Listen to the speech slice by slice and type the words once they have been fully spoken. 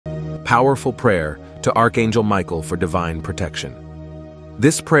powerful prayer to Archangel Michael for divine protection.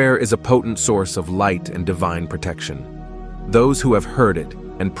 This prayer is a potent source of light and divine protection. Those who have heard it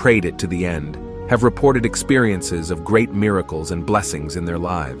and prayed it to the end have reported experiences of great miracles and blessings in their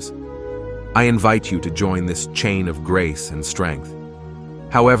lives. I invite you to join this chain of grace and strength.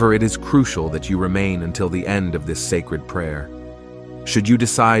 However, it is crucial that you remain until the end of this sacred prayer. Should you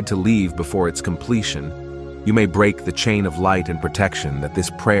decide to leave before its completion, you may break the chain of light and protection that this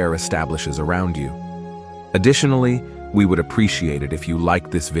prayer establishes around you. Additionally, we would appreciate it if you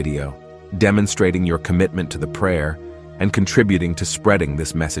liked this video, demonstrating your commitment to the prayer and contributing to spreading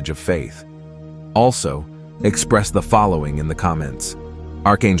this message of faith. Also, express the following in the comments.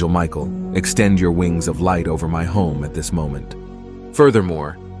 Archangel Michael, extend your wings of light over my home at this moment.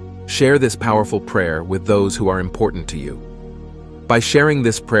 Furthermore, share this powerful prayer with those who are important to you. By sharing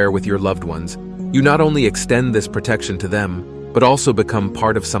this prayer with your loved ones, you not only extend this protection to them, but also become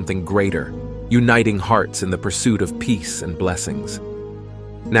part of something greater, uniting hearts in the pursuit of peace and blessings.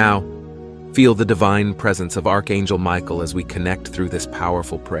 Now, feel the divine presence of Archangel Michael as we connect through this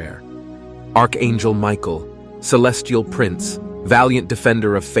powerful prayer. Archangel Michael, celestial prince, valiant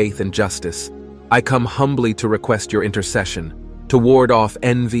defender of faith and justice, I come humbly to request your intercession, to ward off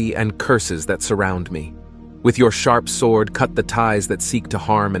envy and curses that surround me. With your sharp sword, cut the ties that seek to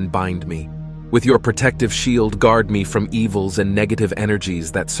harm and bind me. With your protective shield, guard me from evils and negative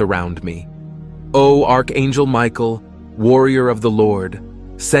energies that surround me. O Archangel Michael, warrior of the Lord,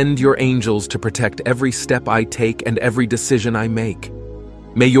 send your angels to protect every step I take and every decision I make.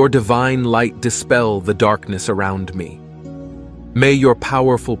 May your divine light dispel the darkness around me. May your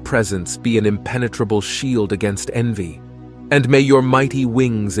powerful presence be an impenetrable shield against envy, and may your mighty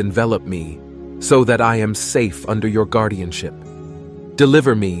wings envelop me, so that I am safe under your guardianship.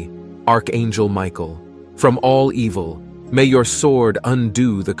 Deliver me, Archangel Michael, from all evil. May your sword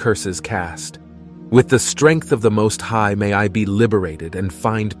undo the curses cast. With the strength of the Most High, may I be liberated and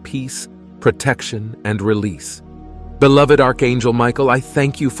find peace, protection, and release. Beloved Archangel Michael, I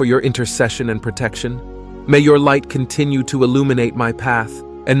thank you for your intercession and protection. May your light continue to illuminate my path,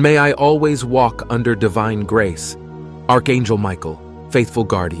 and may I always walk under divine grace. Archangel Michael, faithful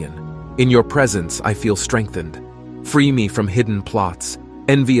guardian, in your presence I feel strengthened. Free me from hidden plots,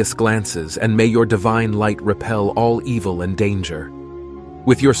 envious glances, and may your divine light repel all evil and danger.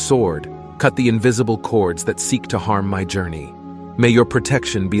 With your sword, cut the invisible cords that seek to harm my journey. May your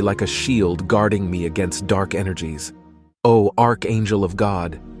protection be like a shield guarding me against dark energies. O Archangel of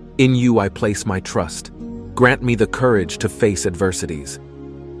God, in you I place my trust. Grant me the courage to face adversities.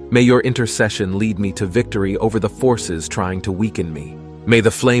 May your intercession lead me to victory over the forces trying to weaken me. May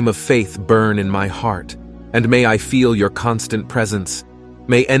the flame of faith burn in my heart, and may I feel your constant presence.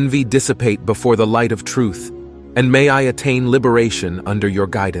 May envy dissipate before the light of truth, and may I attain liberation under your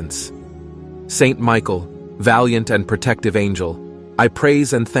guidance. Saint Michael, valiant and protective angel, I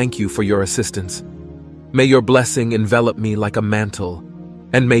praise and thank you for your assistance. May your blessing envelop me like a mantle,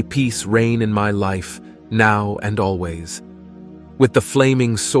 and may peace reign in my life, now and always. With the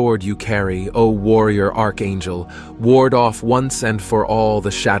flaming sword you carry, O warrior archangel, ward off once and for all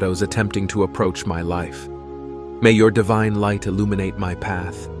the shadows attempting to approach my life. May your divine light illuminate my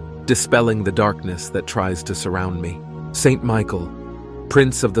path, dispelling the darkness that tries to surround me. Saint Michael,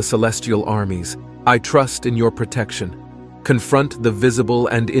 Prince of the celestial armies, I trust in your protection. Confront the visible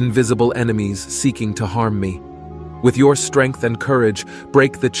and invisible enemies seeking to harm me. With your strength and courage,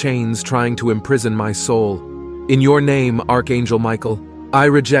 break the chains trying to imprison my soul. In your name, Archangel Michael, I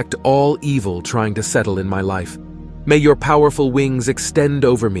reject all evil trying to settle in my life. May your powerful wings extend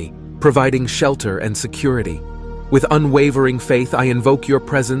over me, providing shelter and security. With unwavering faith, I invoke your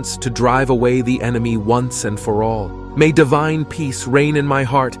presence to drive away the enemy once and for all. May divine peace reign in my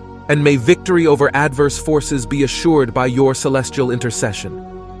heart, and may victory over adverse forces be assured by your celestial intercession.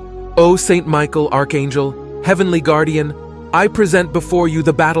 O Saint Michael, Archangel, Heavenly Guardian, I present before you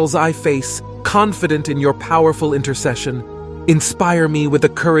the battles I face, confident in your powerful intercession. Inspire me with the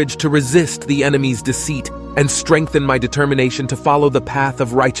courage to resist the enemy's deceit and strengthen my determination to follow the path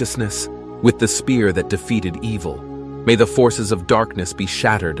of righteousness. With the spear that defeated evil, may the forces of darkness be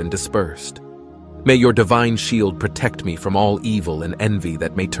shattered and dispersed. May your divine shield protect me from all evil and envy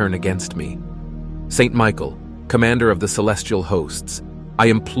that may turn against me. Saint Michael, commander of the celestial hosts, I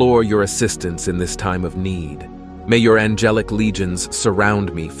implore your assistance in this time of need. May your angelic legions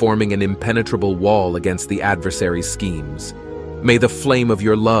surround me, forming an impenetrable wall against the adversary's schemes. May the flame of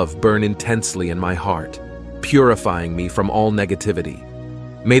your love burn intensely in my heart, purifying me from all negativity.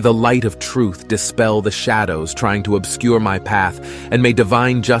 May the light of truth dispel the shadows trying to obscure my path, and may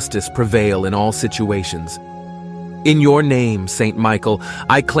divine justice prevail in all situations. In your name, Saint Michael,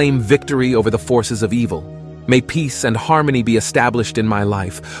 I claim victory over the forces of evil. May peace and harmony be established in my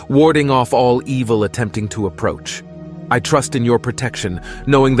life, warding off all evil attempting to approach. I trust in your protection,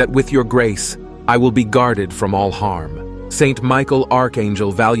 knowing that with your grace, I will be guarded from all harm. Saint Michael,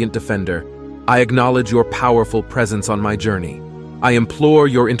 Archangel, valiant defender, I acknowledge your powerful presence on my journey. I implore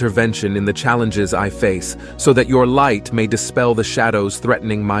your intervention in the challenges I face, so that your light may dispel the shadows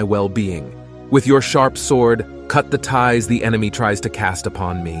threatening my well-being. With your sharp sword, cut the ties the enemy tries to cast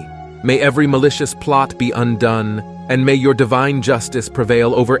upon me. May every malicious plot be undone, and may your divine justice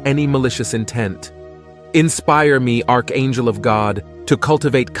prevail over any malicious intent. Inspire me, Archangel of God, to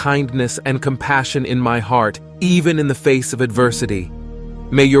cultivate kindness and compassion in my heart, even in the face of adversity.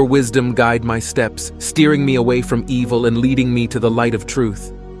 May your wisdom guide my steps, steering me away from evil and leading me to the light of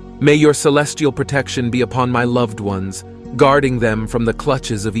truth. May your celestial protection be upon my loved ones, guarding them from the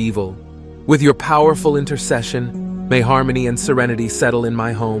clutches of evil. With your powerful intercession, may harmony and serenity settle in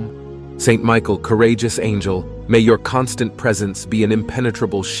my home. Saint Michael, courageous angel, may your constant presence be an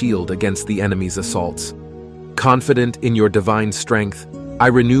impenetrable shield against the enemy's assaults. Confident in your divine strength, I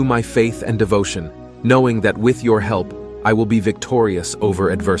renew my faith and devotion, knowing that with your help, I will be victorious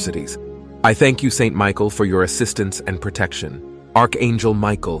over adversities. I thank you, Saint Michael, for your assistance and protection. Archangel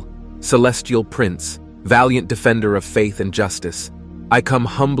Michael, celestial prince, valiant defender of faith and justice, I come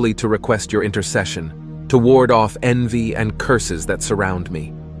humbly to request your intercession, to ward off envy and curses that surround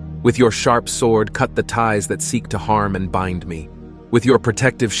me. With your sharp sword, cut the ties that seek to harm and bind me. With your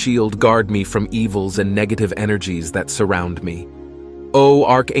protective shield, guard me from evils and negative energies that surround me. O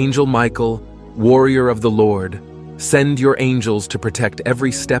Archangel Michael, warrior of the Lord, send your angels to protect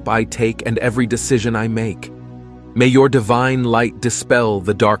every step I take and every decision I make. May your divine light dispel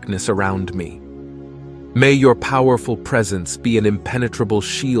the darkness around me. May your powerful presence be an impenetrable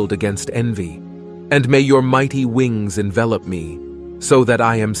shield against envy, and may your mighty wings envelop me, so that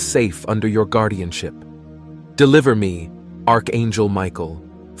I am safe under your guardianship. Deliver me, Archangel Michael,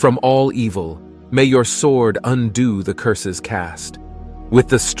 from all evil. May your sword undo the curses cast. With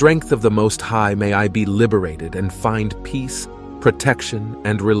the strength of the Most High, may I be liberated and find peace, protection,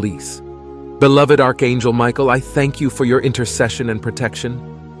 and release. Beloved Archangel Michael, I thank you for your intercession and protection.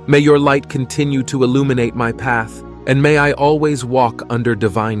 May your light continue to illuminate my path, and may I always walk under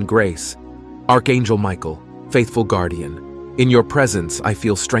divine grace. Archangel Michael, faithful guardian, in your presence I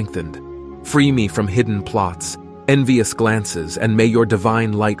feel strengthened. Free me from hidden plots, envious glances, and may your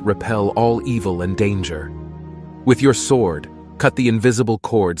divine light repel all evil and danger. With your sword, cut the invisible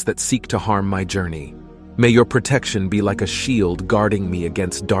cords that seek to harm my journey. May your protection be like a shield guarding me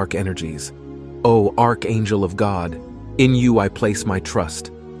against dark energies. O Archangel of God, in you I place my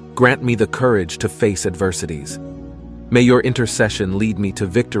trust. Grant me the courage to face adversities. May your intercession lead me to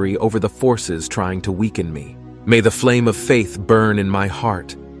victory over the forces trying to weaken me. May the flame of faith burn in my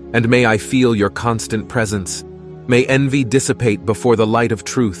heart, and may I feel your constant presence. May envy dissipate before the light of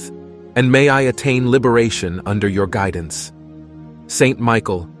truth, and may I attain liberation under your guidance. Saint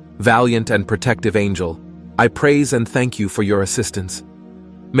Michael, valiant and protective angel, I praise and thank you for your assistance.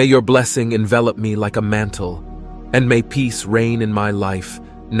 May your blessing envelop me like a mantle, and may peace reign in my life,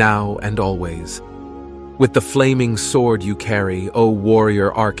 now and always. With the flaming sword you carry, O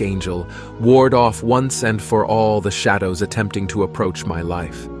warrior archangel, ward off once and for all the shadows attempting to approach my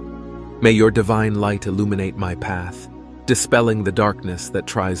life. May your divine light illuminate my path, dispelling the darkness that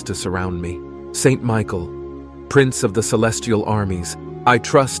tries to surround me. Saint Michael, Prince of the celestial armies, I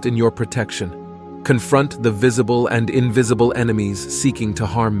trust in your protection. Confront the visible and invisible enemies seeking to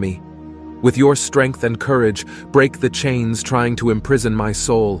harm me. With your strength and courage, break the chains trying to imprison my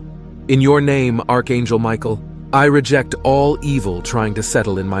soul. In your name, Archangel Michael, I reject all evil trying to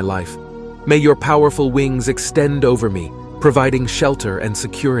settle in my life. May your powerful wings extend over me, providing shelter and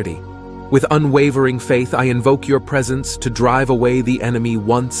security. With unwavering faith, I invoke your presence to drive away the enemy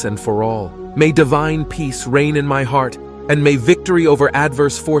once and for all. May divine peace reign in my heart, and may victory over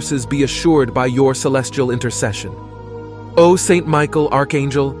adverse forces be assured by your celestial intercession. O Saint Michael,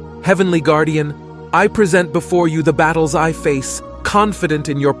 Archangel, Heavenly Guardian, I present before you the battles I face, confident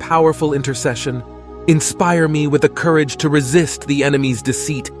in your powerful intercession. Inspire me with the courage to resist the enemy's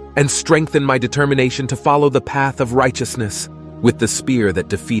deceit and strengthen my determination to follow the path of righteousness. With the spear that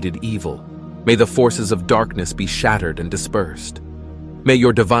defeated evil, may the forces of darkness be shattered and dispersed. May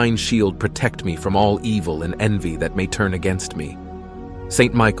your divine shield protect me from all evil and envy that may turn against me.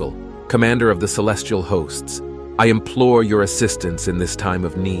 Saint Michael, commander of the celestial hosts, I implore your assistance in this time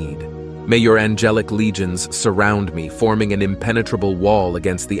of need. May your angelic legions surround me, forming an impenetrable wall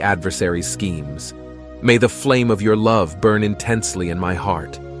against the adversary's schemes. May the flame of your love burn intensely in my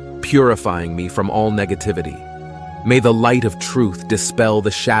heart, purifying me from all negativity. May the light of truth dispel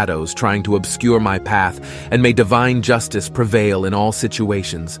the shadows trying to obscure my path, and may divine justice prevail in all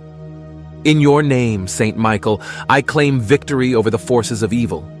situations. In your name, Saint Michael, I claim victory over the forces of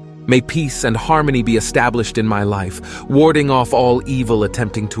evil. May peace and harmony be established in my life, warding off all evil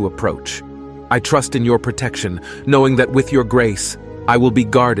attempting to approach. I trust in your protection, knowing that with your grace, I will be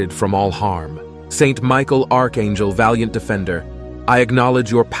guarded from all harm. Saint Michael, Archangel, valiant defender, I acknowledge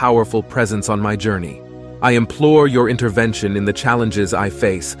your powerful presence on my journey. I implore your intervention in the challenges I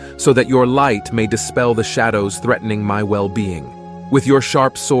face, so that your light may dispel the shadows threatening my well-being. With your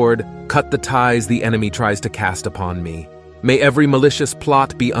sharp sword, cut the ties the enemy tries to cast upon me. May every malicious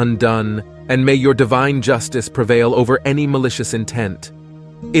plot be undone, and may your divine justice prevail over any malicious intent.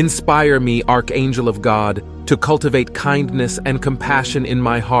 Inspire me, Archangel of God, to cultivate kindness and compassion in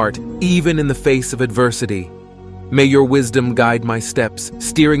my heart, even in the face of adversity. May your wisdom guide my steps,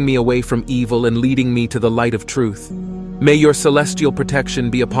 steering me away from evil and leading me to the light of truth. May your celestial protection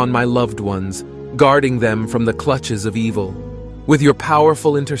be upon my loved ones, guarding them from the clutches of evil. With your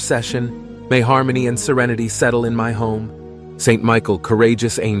powerful intercession, may harmony and serenity settle in my home. Saint Michael,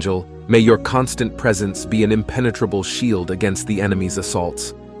 courageous angel, may your constant presence be an impenetrable shield against the enemy's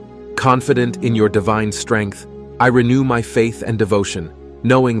assaults. Confident in your divine strength, I renew my faith and devotion,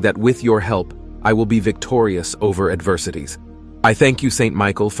 knowing that with your help, I will be victorious over adversities. I thank you, Saint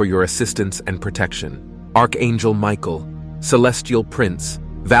Michael, for your assistance and protection. Archangel Michael, celestial prince,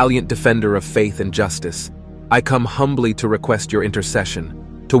 valiant defender of faith and justice, I come humbly to request your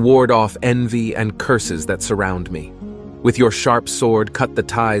intercession, to ward off envy and curses that surround me. With your sharp sword, cut the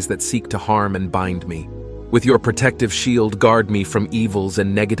ties that seek to harm and bind me. With your protective shield, guard me from evils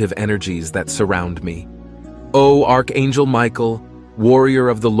and negative energies that surround me. O Archangel Michael, warrior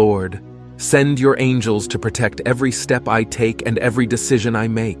of the Lord, send your angels to protect every step I take and every decision I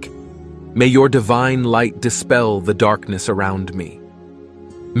make. May your divine light dispel the darkness around me.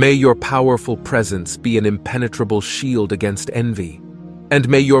 May your powerful presence be an impenetrable shield against envy, and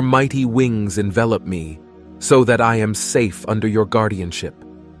may your mighty wings envelop me, so that I am safe under your guardianship.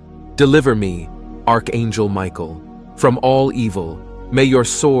 Deliver me, Archangel Michael, from all evil. May your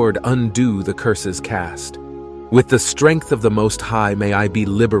sword undo the curses cast. With the strength of the Most High, may I be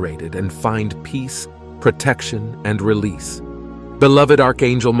liberated and find peace, protection, and release. Beloved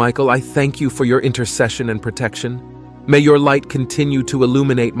Archangel Michael, I thank you for your intercession and protection. May your light continue to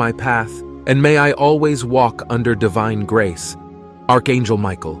illuminate my path, and may I always walk under divine grace. Archangel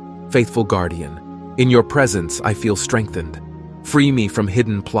Michael, faithful guardian, in your presence I feel strengthened. Free me from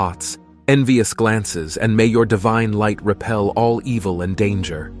hidden plots, envious glances, and may your divine light repel all evil and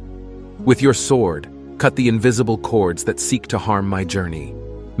danger. With your sword, cut the invisible cords that seek to harm my journey.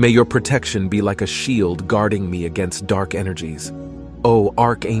 May your protection be like a shield guarding me against dark energies. O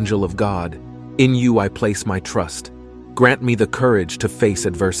Archangel of God, in you I place my trust. Grant me the courage to face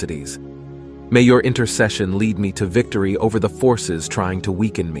adversities. May your intercession lead me to victory over the forces trying to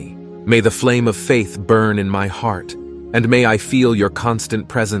weaken me. May the flame of faith burn in my heart, and may I feel your constant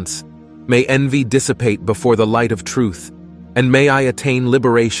presence. May envy dissipate before the light of truth, and may I attain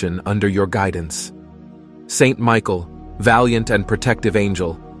liberation under your guidance. Saint Michael, valiant and protective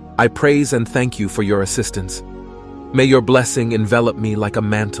angel, I praise and thank you for your assistance. May your blessing envelop me like a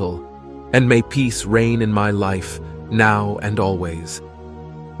mantle, and may peace reign in my life, now and always.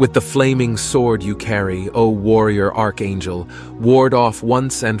 With the flaming sword you carry, O warrior archangel, ward off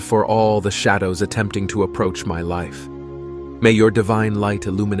once and for all the shadows attempting to approach my life. May your divine light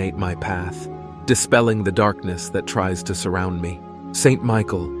illuminate my path, dispelling the darkness that tries to surround me. Saint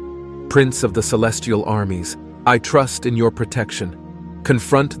Michael, Prince of the celestial armies, I trust in your protection.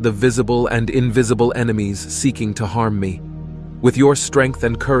 Confront the visible and invisible enemies seeking to harm me. With your strength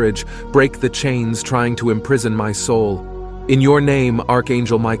and courage, break the chains trying to imprison my soul. In your name,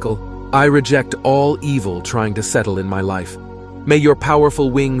 Archangel Michael, I reject all evil trying to settle in my life. May your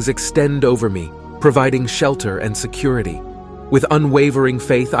powerful wings extend over me, providing shelter and security. With unwavering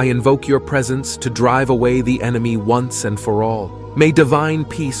faith, I invoke your presence to drive away the enemy once and for all. May divine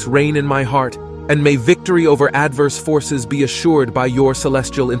peace reign in my heart, and may victory over adverse forces be assured by your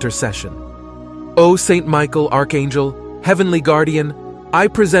celestial intercession. O Saint Michael, Archangel, Heavenly Guardian, I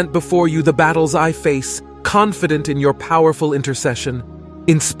present before you the battles I face, confident in your powerful intercession.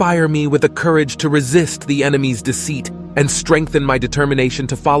 Inspire me with the courage to resist the enemy's deceit and strengthen my determination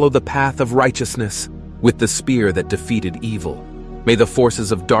to follow the path of righteousness. With the spear that defeated evil, may the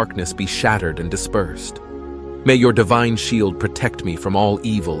forces of darkness be shattered and dispersed. May your divine shield protect me from all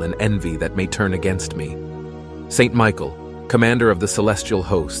evil and envy that may turn against me. Saint Michael, commander of the celestial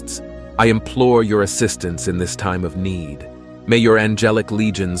hosts, I implore your assistance in this time of need. May your angelic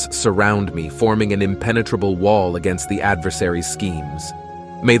legions surround me, forming an impenetrable wall against the adversary's schemes.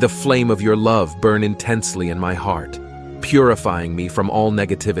 May the flame of your love burn intensely in my heart, purifying me from all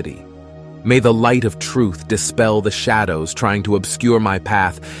negativity. May the light of truth dispel the shadows trying to obscure my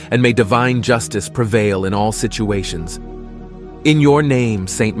path, and may divine justice prevail in all situations. In your name,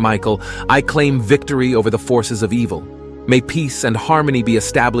 Saint Michael, I claim victory over the forces of evil. May peace and harmony be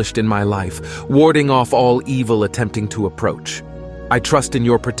established in my life, warding off all evil attempting to approach. I trust in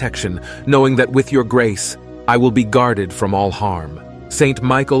your protection, knowing that with your grace, I will be guarded from all harm. Saint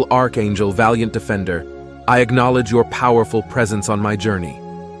Michael, Archangel, valiant defender, I acknowledge your powerful presence on my journey.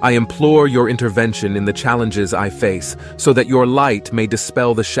 I implore your intervention in the challenges I face, so that your light may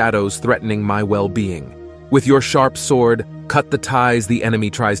dispel the shadows threatening my well-being. With your sharp sword, cut the ties the enemy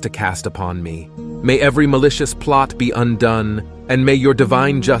tries to cast upon me. May every malicious plot be undone, and may your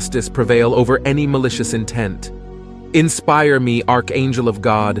divine justice prevail over any malicious intent. Inspire me, Archangel of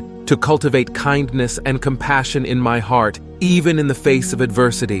God, to cultivate kindness and compassion in my heart, even in the face of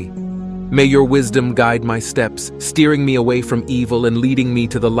adversity. May your wisdom guide my steps, steering me away from evil and leading me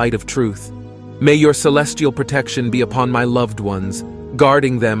to the light of truth. May your celestial protection be upon my loved ones,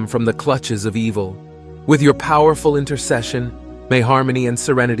 guarding them from the clutches of evil. With your powerful intercession, may harmony and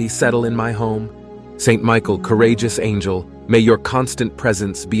serenity settle in my home. Saint Michael, courageous angel, may your constant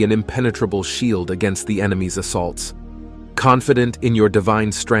presence be an impenetrable shield against the enemy's assaults. Confident in your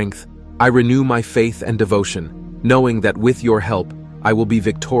divine strength, I renew my faith and devotion, knowing that with your help, I will be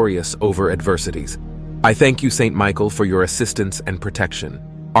victorious over adversities. I thank you, Saint Michael, for your assistance and protection.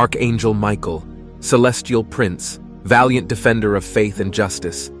 Archangel Michael, celestial prince, valiant defender of faith and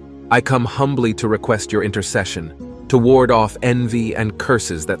justice, I come humbly to request your intercession, to ward off envy and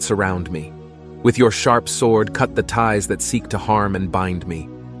curses that surround me. With your sharp sword, cut the ties that seek to harm and bind me.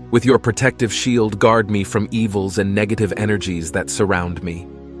 With your protective shield, guard me from evils and negative energies that surround me.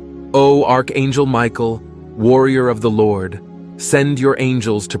 O Archangel Michael, warrior of the Lord, send your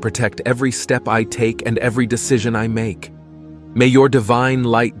angels to protect every step I take and every decision I make. May your divine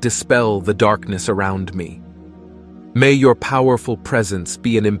light dispel the darkness around me. May your powerful presence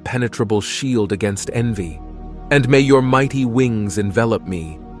be an impenetrable shield against envy, and may your mighty wings envelop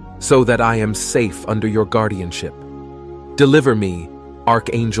me, so that I am safe under your guardianship. Deliver me,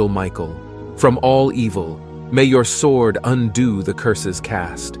 Archangel Michael, from all evil. May your sword undo the curses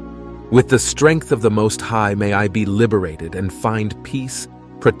cast. With the strength of the Most High, may I be liberated and find peace,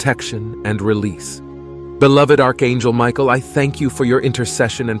 protection, and release. Beloved Archangel Michael, I thank you for your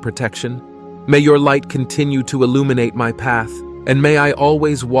intercession and protection. May your light continue to illuminate my path, and may I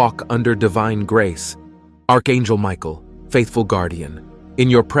always walk under divine grace. Archangel Michael, faithful guardian, in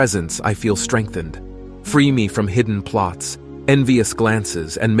your presence I feel strengthened. Free me from hidden plots, envious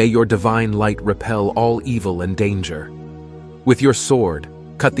glances, and may your divine light repel all evil and danger. With your sword,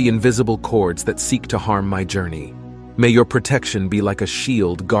 cut the invisible cords that seek to harm my journey. May your protection be like a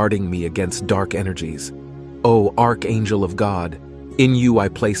shield guarding me against dark energies. O Archangel of God, in you I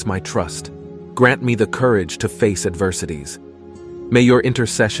place my trust. Grant me the courage to face adversities. May your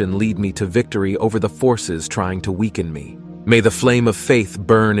intercession lead me to victory over the forces trying to weaken me. May the flame of faith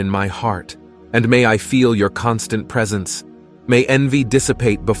burn in my heart, and may I feel your constant presence. May envy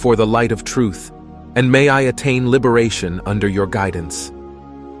dissipate before the light of truth, and may I attain liberation under your guidance.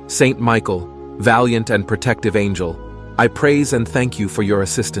 Saint Michael, valiant and protective angel, I praise and thank you for your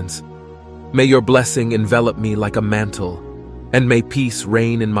assistance. May your blessing envelop me like a mantle, and may peace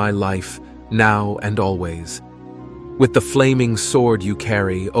reign in my life, now and always. With the flaming sword you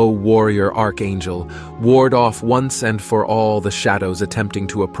carry, O warrior archangel, ward off once and for all the shadows attempting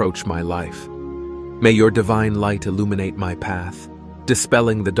to approach my life. May your divine light illuminate my path,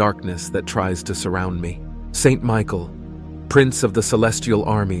 dispelling the darkness that tries to surround me. Saint Michael, Prince of the celestial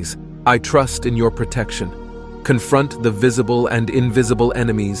armies, I trust in your protection. Confront the visible and invisible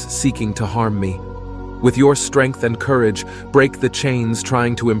enemies seeking to harm me. With your strength and courage, break the chains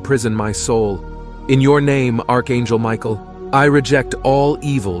trying to imprison my soul. In your name, Archangel Michael, I reject all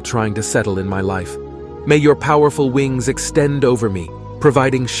evil trying to settle in my life. May your powerful wings extend over me,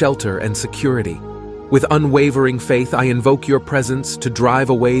 providing shelter and security. With unwavering faith, I invoke your presence to drive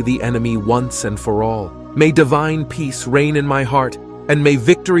away the enemy once and for all. May divine peace reign in my heart, and may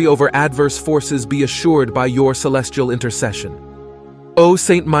victory over adverse forces be assured by your celestial intercession. O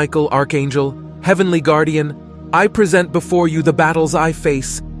Saint Michael, Archangel, Heavenly Guardian, I present before you the battles I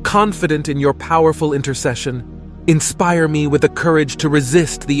face, confident in your powerful intercession. Inspire me with the courage to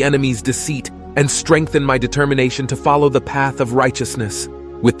resist the enemy's deceit and strengthen my determination to follow the path of righteousness.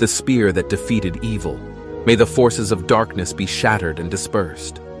 With the spear that defeated evil, may the forces of darkness be shattered and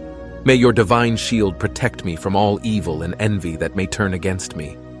dispersed. May your divine shield protect me from all evil and envy that may turn against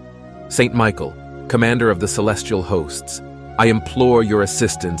me. Saint Michael, commander of the celestial hosts, I implore your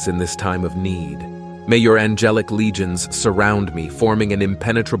assistance in this time of need. May your angelic legions surround me, forming an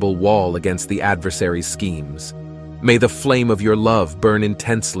impenetrable wall against the adversary's schemes. May the flame of your love burn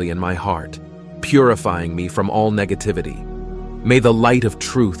intensely in my heart, purifying me from all negativity. May the light of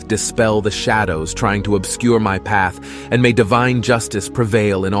truth dispel the shadows trying to obscure my path, and may divine justice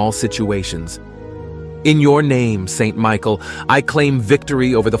prevail in all situations. In your name, Saint Michael, I claim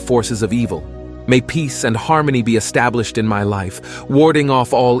victory over the forces of evil. May peace and harmony be established in my life, warding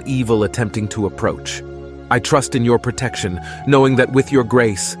off all evil attempting to approach. I trust in your protection, knowing that with your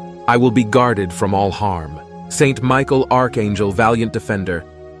grace, I will be guarded from all harm. Saint Michael, Archangel, valiant defender,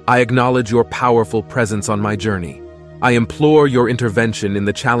 I acknowledge your powerful presence on my journey. I implore your intervention in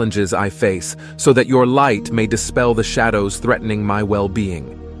the challenges I face, so that your light may dispel the shadows threatening my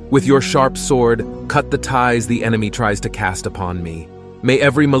well-being. With your sharp sword, cut the ties the enemy tries to cast upon me. May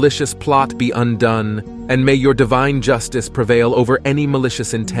every malicious plot be undone, and may your divine justice prevail over any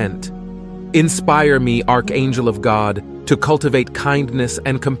malicious intent. Inspire me, Archangel of God, to cultivate kindness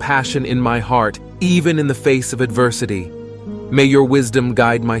and compassion in my heart, even in the face of adversity. May your wisdom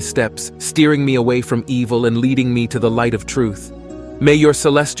guide my steps, steering me away from evil and leading me to the light of truth. May your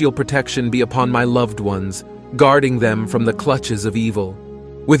celestial protection be upon my loved ones, guarding them from the clutches of evil.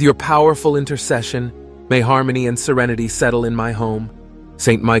 With your powerful intercession, may harmony and serenity settle in my home.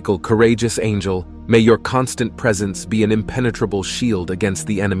 Saint Michael, courageous angel, may your constant presence be an impenetrable shield against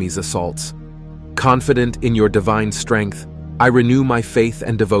the enemy's assaults. Confident in your divine strength, I renew my faith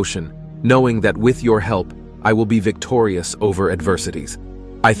and devotion, knowing that with your help, I will be victorious over adversities.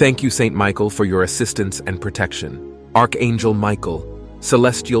 I thank you, Saint Michael, for your assistance and protection. Archangel Michael,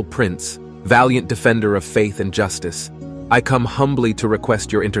 celestial prince, valiant defender of faith and justice, I come humbly to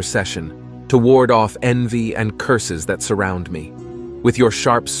request your intercession, to ward off envy and curses that surround me. With your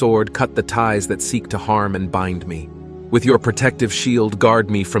sharp sword, cut the ties that seek to harm and bind me. With your protective shield, guard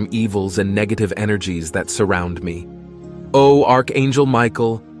me from evils and negative energies that surround me. O Archangel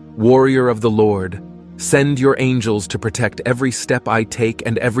Michael, warrior of the Lord, send your angels to protect every step I take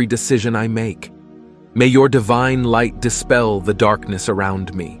and every decision I make. May your divine light dispel the darkness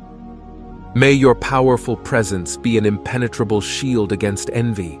around me. May your powerful presence be an impenetrable shield against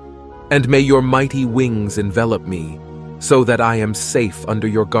envy, and may your mighty wings envelop me, so that I am safe under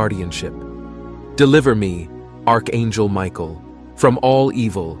your guardianship. Deliver me, Archangel Michael, from all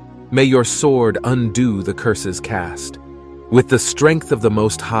evil. May your sword undo the curses cast. With the strength of the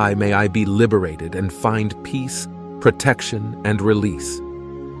Most High, may I be liberated and find peace, protection, and release.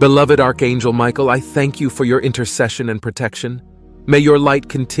 Beloved Archangel Michael, I thank you for your intercession and protection. May your light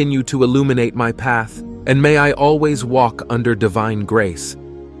continue to illuminate my path, and may I always walk under divine grace.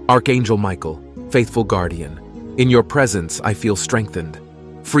 Archangel Michael, faithful guardian, in your presence I feel strengthened.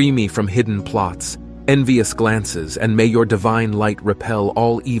 Free me from hidden plots, envious glances, and may your divine light repel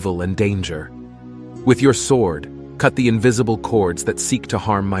all evil and danger. With your sword, cut the invisible cords that seek to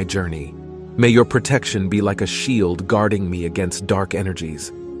harm my journey. May your protection be like a shield guarding me against dark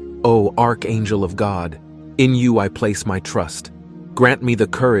energies. O Archangel of God, in you I place my trust. Grant me the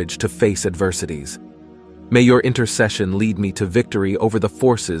courage to face adversities. May your intercession lead me to victory over the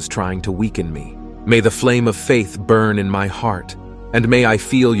forces trying to weaken me. May the flame of faith burn in my heart, and may I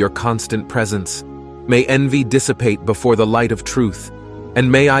feel your constant presence. May envy dissipate before the light of truth,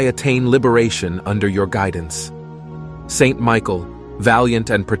 and may I attain liberation under your guidance. Saint Michael, valiant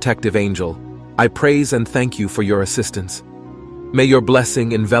and protective angel, I praise and thank you for your assistance. May your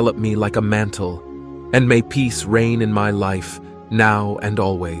blessing envelop me like a mantle, and may peace reign in my life, now and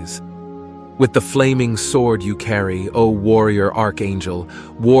always. With the flaming sword you carry, O warrior archangel,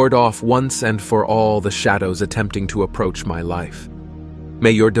 ward off once and for all the shadows attempting to approach my life.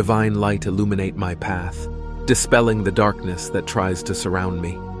 May your divine light illuminate my path, dispelling the darkness that tries to surround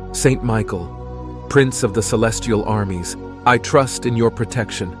me. Saint Michael, Prince of the celestial armies, I trust in your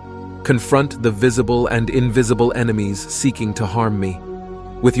protection. Confront the visible and invisible enemies seeking to harm me.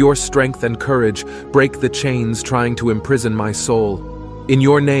 With your strength and courage, break the chains trying to imprison my soul. In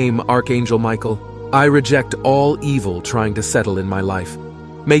your name, Archangel Michael, I reject all evil trying to settle in my life.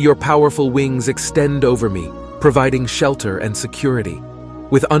 May your powerful wings extend over me, providing shelter and security.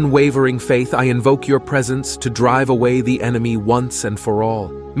 With unwavering faith, I invoke your presence to drive away the enemy once and for all.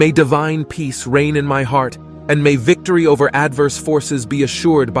 May divine peace reign in my heart, and may victory over adverse forces be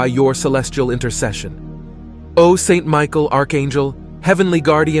assured by your celestial intercession. O Saint Michael, Archangel, heavenly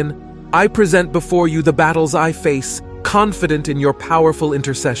guardian, I present before you the battles I face, confident in your powerful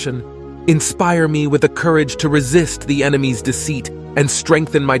intercession. Inspire me with the courage to resist the enemy's deceit and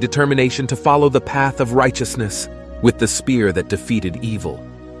strengthen my determination to follow the path of righteousness. With the spear that defeated evil,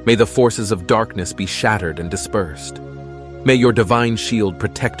 may the forces of darkness be shattered and dispersed. May your divine shield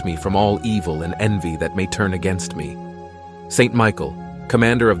protect me from all evil and envy that may turn against me. Saint Michael,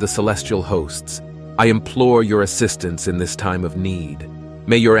 commander of the celestial hosts, I implore your assistance in this time of need.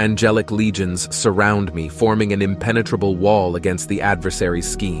 May your angelic legions surround me, forming an impenetrable wall against the adversary's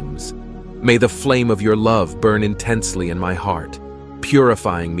schemes. May the flame of your love burn intensely in my heart,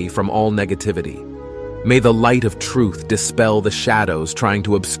 purifying me from all negativity. May the light of truth dispel the shadows trying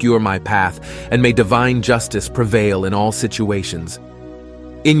to obscure my path, and may divine justice prevail in all situations.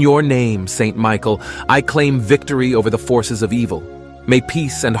 In your name, Saint Michael, I claim victory over the forces of evil. May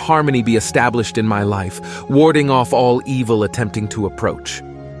peace and harmony be established in my life, warding off all evil attempting to approach.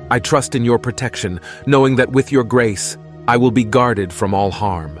 I trust in your protection, knowing that with your grace, I will be guarded from all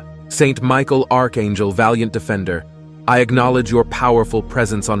harm. Saint Michael, Archangel, valiant defender, I acknowledge your powerful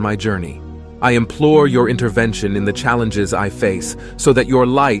presence on my journey. I implore your intervention in the challenges I face, so that your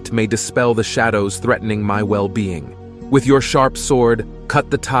light may dispel the shadows threatening my well-being. With your sharp sword,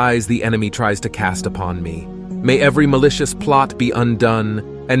 cut the ties the enemy tries to cast upon me. May every malicious plot be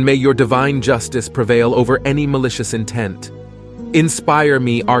undone, and may your divine justice prevail over any malicious intent. Inspire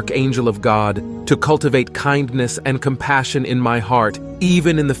me, Archangel of God, to cultivate kindness and compassion in my heart,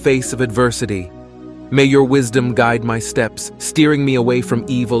 even in the face of adversity. May your wisdom guide my steps, steering me away from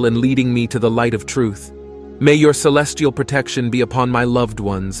evil and leading me to the light of truth. May your celestial protection be upon my loved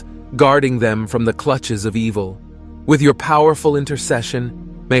ones, guarding them from the clutches of evil. With your powerful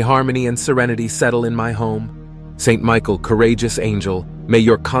intercession, may harmony and serenity settle in my home. Saint Michael, courageous angel, may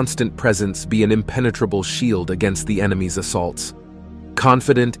your constant presence be an impenetrable shield against the enemy's assaults.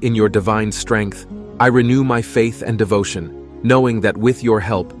 Confident in your divine strength, I renew my faith and devotion, knowing that with your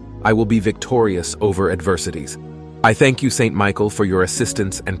help, I will be victorious over adversities. I thank you, Saint Michael, for your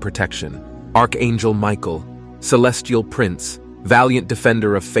assistance and protection. Archangel Michael, celestial prince, valiant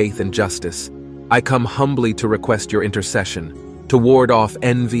defender of faith and justice, I come humbly to request your intercession, to ward off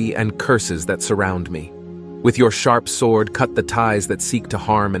envy and curses that surround me. With your sharp sword, cut the ties that seek to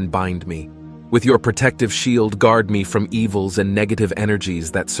harm and bind me. With your protective shield, guard me from evils and negative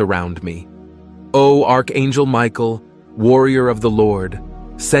energies that surround me. O Archangel Michael, warrior of the Lord,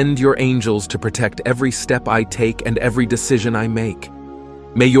 send your angels to protect every step I take and every decision I make.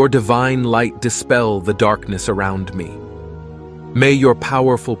 May your divine light dispel the darkness around me. May your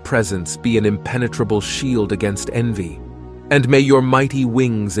powerful presence be an impenetrable shield against envy, and may your mighty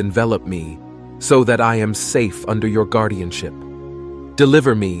wings envelop me, so that I am safe under your guardianship.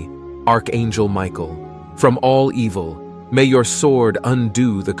 Deliver me, Archangel Michael, from all evil. May your sword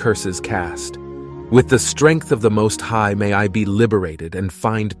undo the curses cast. With the strength of the Most High, may I be liberated and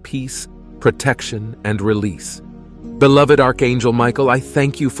find peace, protection, and release. Beloved Archangel Michael, I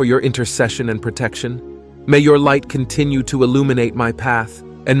thank you for your intercession and protection. May your light continue to illuminate my path,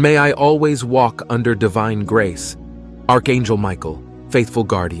 and may I always walk under divine grace. Archangel Michael, faithful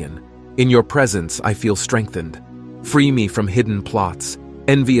guardian, in your presence I feel strengthened. Free me from hidden plots,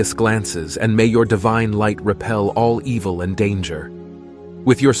 envious glances, and may your divine light repel all evil and danger.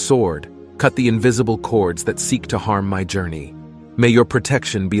 With your sword, cut the invisible cords that seek to harm my journey. May your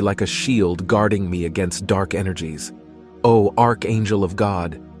protection be like a shield guarding me against dark energies. O Archangel of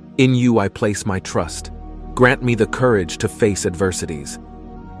God, in you I place my trust. Grant me the courage to face adversities.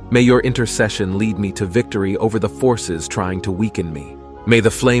 May your intercession lead me to victory over the forces trying to weaken me. May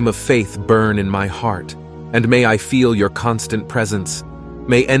the flame of faith burn in my heart, and may I feel your constant presence.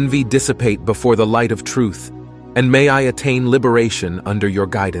 May envy dissipate before the light of truth, and may I attain liberation under your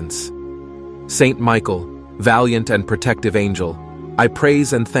guidance. Saint Michael, valiant and protective angel, I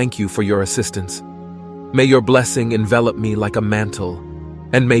praise and thank you for your assistance. May your blessing envelop me like a mantle,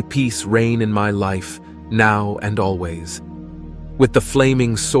 and may peace reign in my life, now and always. With the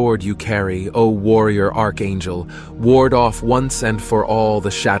flaming sword you carry, O warrior archangel, ward off once and for all the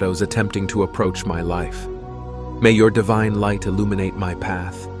shadows attempting to approach my life. May your divine light illuminate my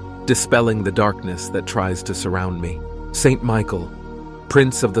path, dispelling the darkness that tries to surround me. Saint Michael,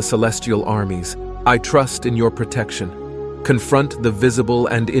 Prince of the celestial armies, I trust in your protection. Confront the visible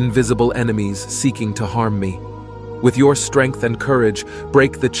and invisible enemies seeking to harm me. With your strength and courage,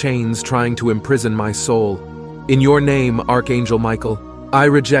 break the chains trying to imprison my soul. In your name, Archangel Michael, I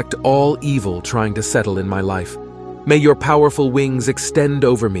reject all evil trying to settle in my life. May your powerful wings extend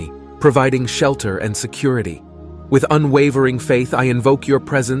over me, providing shelter and security. With unwavering faith, I invoke your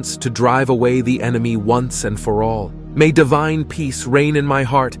presence to drive away the enemy once and for all. May divine peace reign in my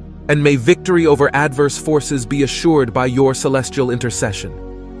heart, and may victory over adverse forces be assured by your celestial intercession.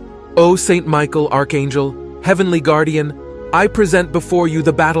 O Saint Michael, Archangel, Heavenly Guardian, I present before you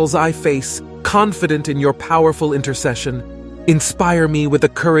the battles I face, confident in your powerful intercession. Inspire me with the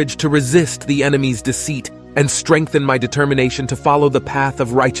courage to resist the enemy's deceit and strengthen my determination to follow the path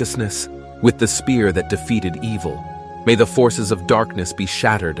of righteousness. With the spear that defeated evil, may the forces of darkness be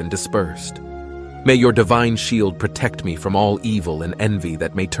shattered and dispersed. May your divine shield protect me from all evil and envy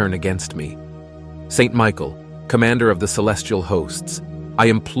that may turn against me. Saint Michael, commander of the celestial hosts, I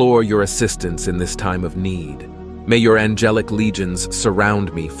implore your assistance in this time of need. May your angelic legions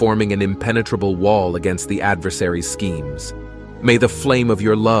surround me, forming an impenetrable wall against the adversary's schemes. May the flame of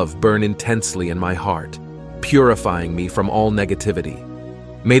your love burn intensely in my heart, purifying me from all negativity.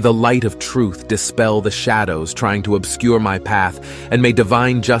 May the light of truth dispel the shadows trying to obscure my path, and may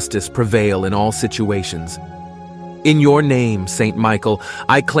divine justice prevail in all situations. In your name, Saint Michael,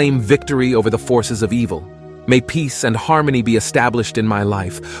 I claim victory over the forces of evil. May peace and harmony be established in my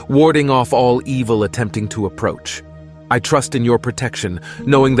life, warding off all evil attempting to approach. I trust in your protection,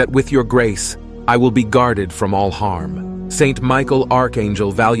 knowing that with your grace, I will be guarded from all harm. Saint Michael,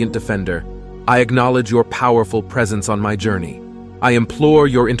 Archangel, valiant defender, I acknowledge your powerful presence on my journey. I implore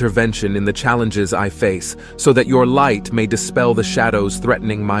your intervention in the challenges I face, so that your light may dispel the shadows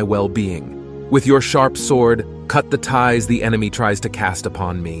threatening my well-being. With your sharp sword, cut the ties the enemy tries to cast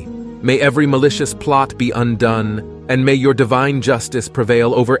upon me. May every malicious plot be undone, and may your divine justice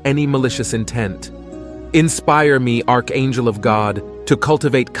prevail over any malicious intent. Inspire me, Archangel of God, to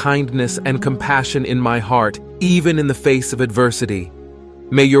cultivate kindness and compassion in my heart, even in the face of adversity.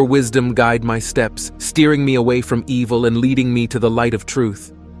 May your wisdom guide my steps, steering me away from evil and leading me to the light of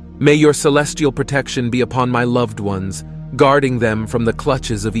truth. May your celestial protection be upon my loved ones, guarding them from the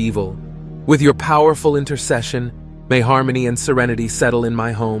clutches of evil. With your powerful intercession, may harmony and serenity settle in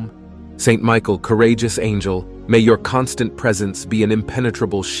my home. Saint Michael, courageous angel, may your constant presence be an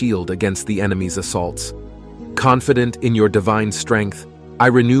impenetrable shield against the enemy's assaults. Confident in your divine strength, I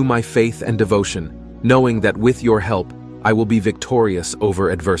renew my faith and devotion, knowing that with your help, I will be victorious over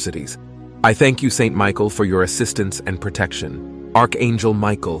adversities. I thank you, Saint Michael, for your assistance and protection. Archangel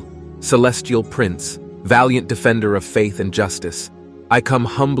Michael, celestial prince, valiant defender of faith and justice, I come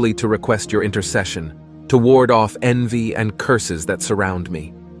humbly to request your intercession, to ward off envy and curses that surround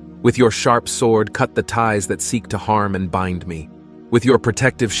me. With your sharp sword, cut the ties that seek to harm and bind me. With your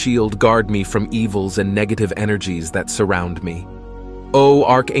protective shield, guard me from evils and negative energies that surround me. O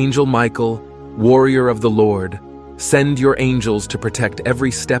Archangel Michael, warrior of the Lord, send your angels to protect every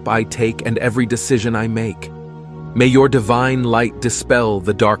step I take and every decision I make. May your divine light dispel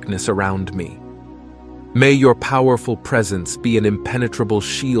the darkness around me. May your powerful presence be an impenetrable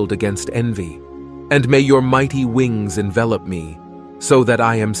shield against envy, and may your mighty wings envelop me, so that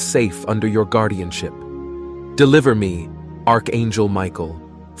I am safe under your guardianship. Deliver me, Archangel Michael,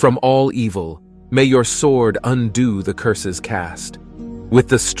 from all evil. May your sword undo the curses cast. With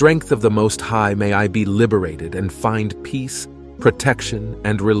the strength of the Most High, may I be liberated and find peace, protection,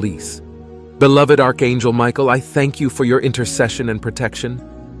 and release. Beloved Archangel Michael, I thank you for your intercession and protection.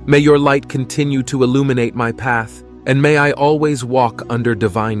 May your light continue to illuminate my path, and may I always walk under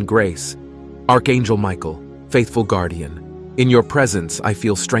divine grace. Archangel Michael, faithful guardian, in your presence I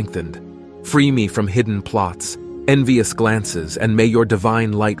feel strengthened. Free me from hidden plots, envious glances, and may your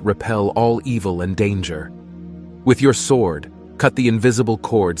divine light repel all evil and danger. With your sword, cut the invisible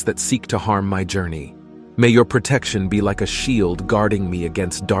cords that seek to harm my journey. May your protection be like a shield guarding me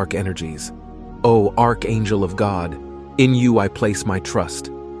against dark energies. O Archangel of God, in you I place my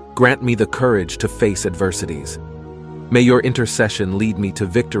trust. Grant me the courage to face adversities. May your intercession lead me to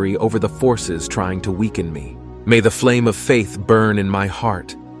victory over the forces trying to weaken me. May the flame of faith burn in my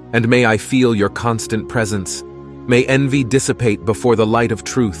heart, and may I feel your constant presence. May envy dissipate before the light of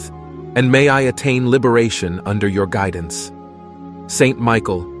truth, and may I attain liberation under your guidance. Saint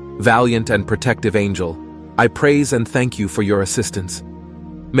Michael, valiant and protective angel, I praise and thank you for your assistance.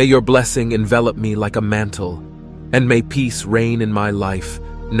 May your blessing envelop me like a mantle, and may peace reign in my life,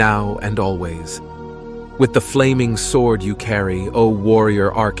 now and always. With the flaming sword you carry, O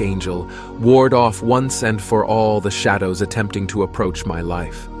warrior archangel, ward off once and for all the shadows attempting to approach my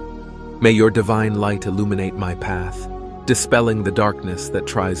life. May your divine light illuminate my path, dispelling the darkness that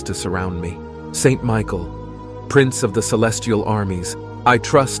tries to surround me. Saint Michael, Prince of the celestial armies, I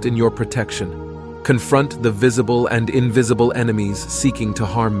trust in your protection. Confront the visible and invisible enemies seeking to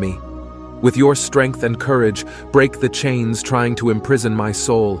harm me. With your strength and courage, break the chains trying to imprison my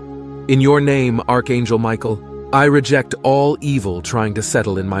soul. In your name, Archangel Michael, I reject all evil trying to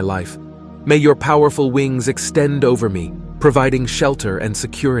settle in my life. May your powerful wings extend over me, providing shelter and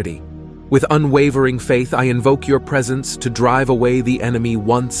security. With unwavering faith, I invoke your presence to drive away the enemy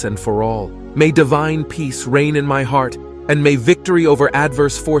once and for all. May divine peace reign in my heart, and may victory over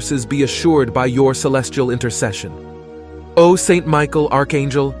adverse forces be assured by your celestial intercession. O Saint Michael,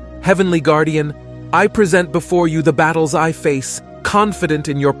 Archangel, Heavenly Guardian, I present before you the battles I face, confident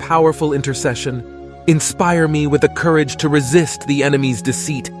in your powerful intercession. Inspire me with the courage to resist the enemy's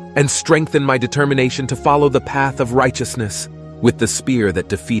deceit and strengthen my determination to follow the path of righteousness. With the spear that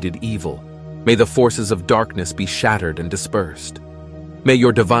defeated evil, may the forces of darkness be shattered and dispersed. May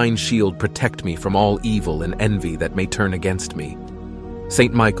your divine shield protect me from all evil and envy that may turn against me.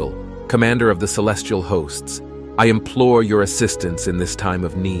 Saint Michael, commander of the celestial hosts, I implore your assistance in this time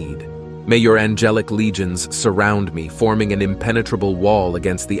of need. May your angelic legions surround me, forming an impenetrable wall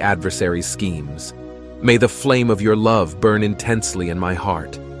against the adversary's schemes. May the flame of your love burn intensely in my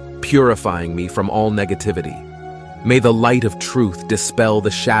heart, purifying me from all negativity. May the light of truth dispel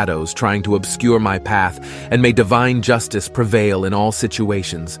the shadows trying to obscure my path, and may divine justice prevail in all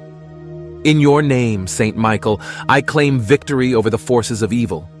situations. In your name, Saint Michael, I claim victory over the forces of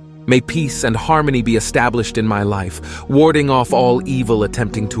evil. May peace and harmony be established in my life, warding off all evil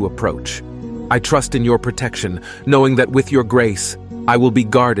attempting to approach. I trust in your protection, knowing that with your grace, I will be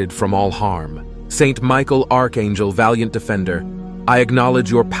guarded from all harm. Saint Michael, Archangel, valiant defender, I acknowledge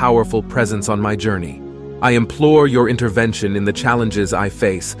your powerful presence on my journey. I implore your intervention in the challenges I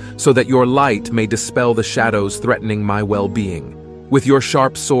face, so that your light may dispel the shadows threatening my well-being. With your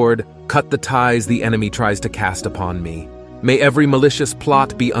sharp sword, cut the ties the enemy tries to cast upon me. May every malicious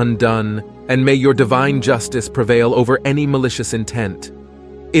plot be undone, and may your divine justice prevail over any malicious intent.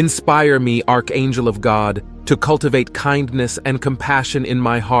 Inspire me, Archangel of God, to cultivate kindness and compassion in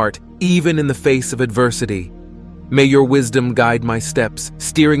my heart, even in the face of adversity. May your wisdom guide my steps,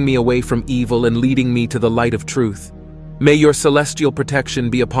 steering me away from evil and leading me to the light of truth. May your celestial protection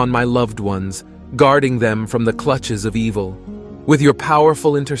be upon my loved ones, guarding them from the clutches of evil. With your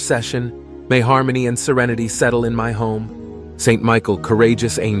powerful intercession, may harmony and serenity settle in my home. Saint Michael,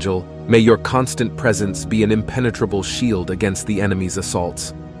 courageous angel, may your constant presence be an impenetrable shield against the enemy's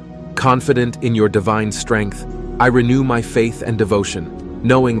assaults. Confident in your divine strength, I renew my faith and devotion,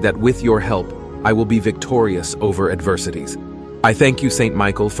 knowing that with your help, I will be victorious over adversities. I thank you, Saint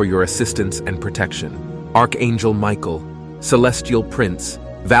Michael, for your assistance and protection. Archangel Michael, celestial prince,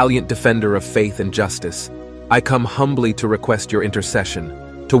 valiant defender of faith and justice, I come humbly to request your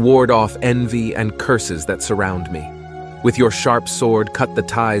intercession, to ward off envy and curses that surround me. With your sharp sword, cut the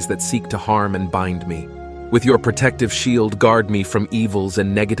ties that seek to harm and bind me. With your protective shield, guard me from evils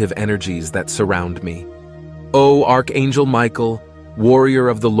and negative energies that surround me. O Archangel Michael, warrior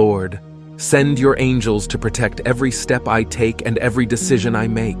of the Lord, send your angels to protect every step I take and every decision I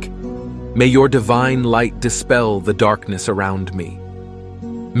make. May your divine light dispel the darkness around me.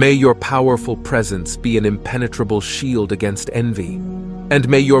 May your powerful presence be an impenetrable shield against envy, and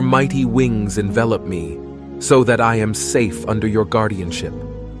may your mighty wings envelop me, so that I am safe under your guardianship.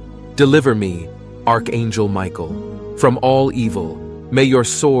 Deliver me, Archangel Michael, from all evil. May your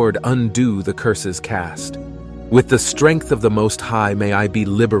sword undo the curses cast. With the strength of the Most High, may I be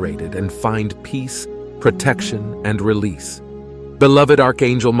liberated and find peace, protection, and release. Beloved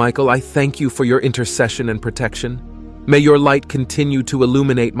Archangel Michael, I thank you for your intercession and protection. May your light continue to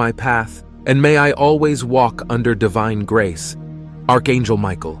illuminate my path, and may I always walk under divine grace. Archangel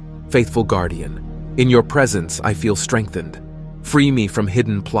Michael, faithful guardian, in your presence I feel strengthened. Free me from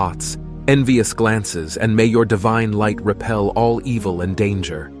hidden plots, envious glances, and may your divine light repel all evil and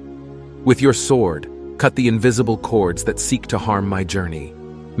danger. With your sword, cut the invisible cords that seek to harm my journey.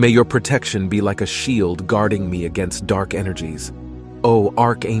 May your protection be like a shield guarding me against dark energies. O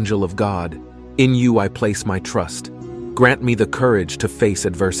Archangel of God, in you I place my trust. Grant me the courage to face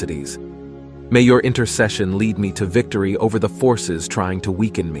adversities. May your intercession lead me to victory over the forces trying to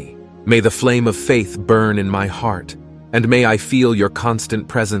weaken me. May the flame of faith burn in my heart, and may I feel your constant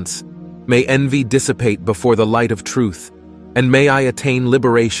presence. May envy dissipate before the light of truth, and may I attain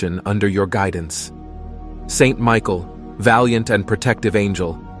liberation under your guidance. Saint Michael, valiant and protective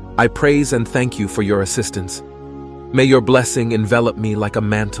angel, I praise and thank you for your assistance. May your blessing envelop me like a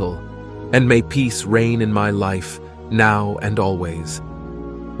mantle, and may peace reign in my life, now and always.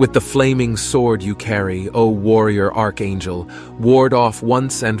 With the flaming sword you carry, O warrior archangel, ward off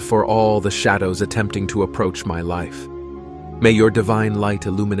once and for all the shadows attempting to approach my life. May your divine light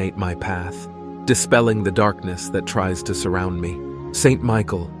illuminate my path, dispelling the darkness that tries to surround me. Saint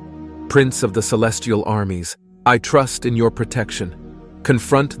Michael, Prince of the celestial armies, I trust in your protection.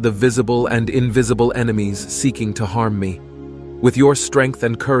 Confront the visible and invisible enemies seeking to harm me. With your strength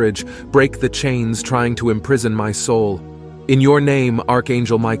and courage, break the chains trying to imprison my soul. In your name,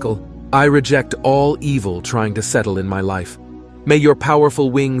 Archangel Michael, I reject all evil trying to settle in my life. May your powerful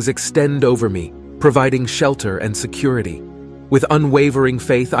wings extend over me, providing shelter and security. With unwavering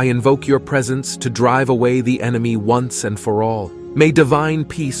faith, I invoke your presence to drive away the enemy once and for all. May divine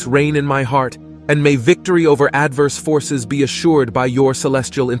peace reign in my heart, and may victory over adverse forces be assured by your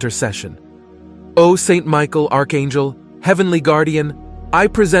celestial intercession. O Saint Michael, Archangel, Heavenly Guardian, I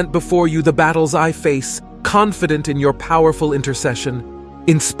present before you the battles I face, confident in your powerful intercession.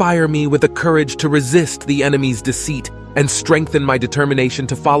 Inspire me with the courage to resist the enemy's deceit and strengthen my determination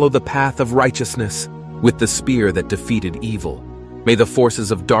to follow the path of righteousness. With the spear that defeated evil, may the forces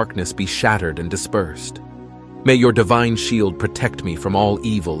of darkness be shattered and dispersed. May your divine shield protect me from all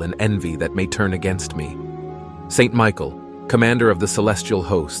evil and envy that may turn against me. Saint Michael, commander of the celestial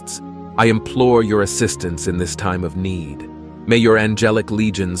hosts, I implore your assistance in this time of need. May your angelic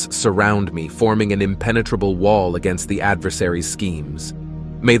legions surround me, forming an impenetrable wall against the adversary's schemes.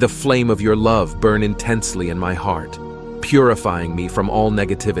 May the flame of your love burn intensely in my heart, purifying me from all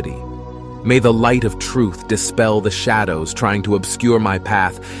negativity. May the light of truth dispel the shadows trying to obscure my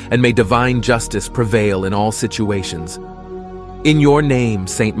path, and may divine justice prevail in all situations. In your name,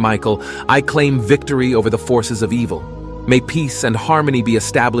 Saint Michael, I claim victory over the forces of evil. May peace and harmony be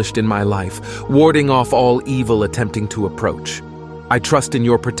established in my life, warding off all evil attempting to approach. I trust in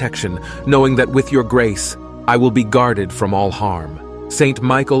your protection, knowing that with your grace, I will be guarded from all harm. Saint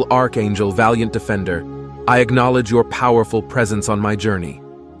Michael, Archangel, valiant defender, I acknowledge your powerful presence on my journey.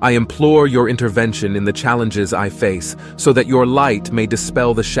 I implore your intervention in the challenges I face, so that your light may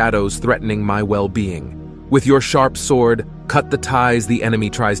dispel the shadows threatening my well-being. With your sharp sword, cut the ties the enemy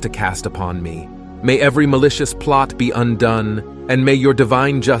tries to cast upon me. May every malicious plot be undone, and may your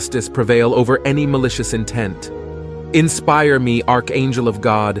divine justice prevail over any malicious intent. Inspire me, Archangel of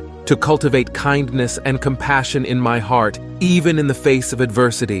God, to cultivate kindness and compassion in my heart, even in the face of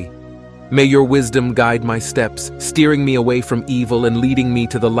adversity. May your wisdom guide my steps, steering me away from evil and leading me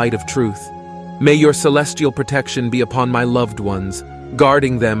to the light of truth. May your celestial protection be upon my loved ones,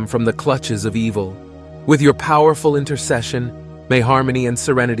 guarding them from the clutches of evil. With your powerful intercession, may harmony and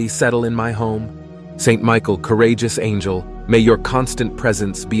serenity settle in my home. Saint Michael, courageous angel, may your constant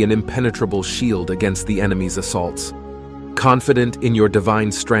presence be an impenetrable shield against the enemy's assaults. Confident in your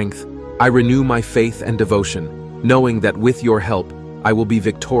divine strength, I renew my faith and devotion, knowing that with your help, I will be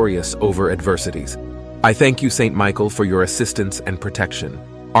victorious over adversities. I thank you, Saint Michael, for your assistance and protection.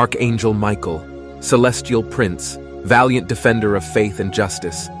 Archangel Michael, celestial prince, valiant defender of faith and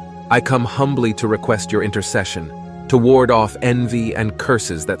justice, I come humbly to request your intercession, to ward off envy and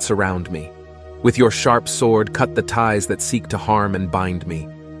curses that surround me. With your sharp sword, cut the ties that seek to harm and bind me.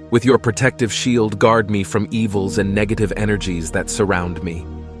 With your protective shield, guard me from evils and negative energies that surround me.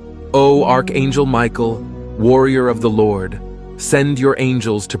 O Archangel Michael, warrior of the Lord, send your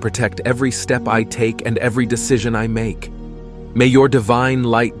angels to protect every step I take and every decision I make. May your divine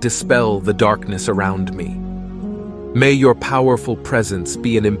light dispel the darkness around me. May your powerful presence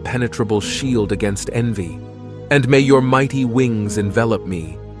be an impenetrable shield against envy, and may your mighty wings envelop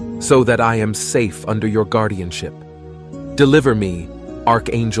me, so that I am safe under your guardianship. Deliver me,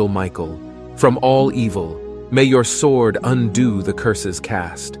 Archangel Michael, from all evil. May your sword undo the curses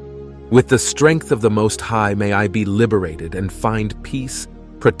cast. With the strength of the Most High, may I be liberated and find peace,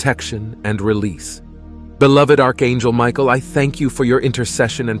 protection, and release. Beloved Archangel Michael, I thank you for your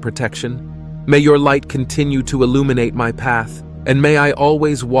intercession and protection. May your light continue to illuminate my path, and may I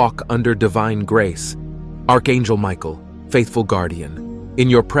always walk under divine grace. Archangel Michael, faithful guardian, in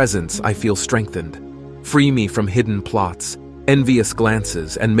your presence I feel strengthened. Free me from hidden plots, envious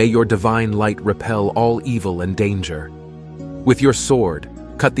glances, and may your divine light repel all evil and danger. With your sword,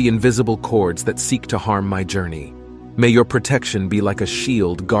 cut the invisible cords that seek to harm my journey. May your protection be like a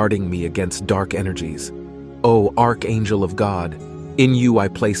shield guarding me against dark energies. O Archangel of God, in you I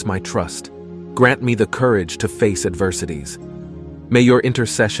place my trust. Grant me the courage to face adversities. May your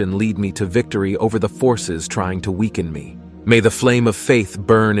intercession lead me to victory over the forces trying to weaken me. May the flame of faith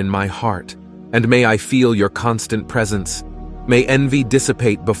burn in my heart, and may I feel your constant presence. May envy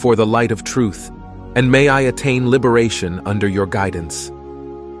dissipate before the light of truth, and may I attain liberation under your guidance.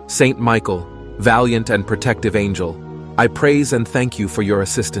 Saint Michael, valiant and protective angel, I praise and thank you for your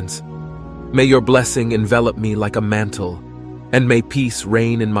assistance. May your blessing envelop me like a mantle, and may peace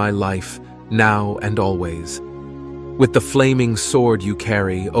reign in my life, now and always. With the flaming sword you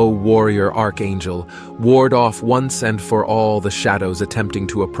carry, O warrior archangel, ward off once and for all the shadows attempting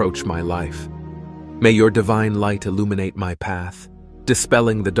to approach my life. May your divine light illuminate my path,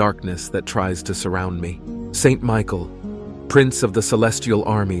 dispelling the darkness that tries to surround me. Saint Michael, Prince of the celestial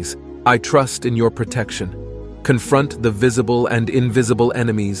armies, I trust in your protection. confront the visible and invisible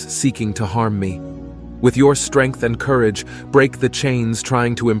enemies seeking to harm me. With your strength and courage, break the chains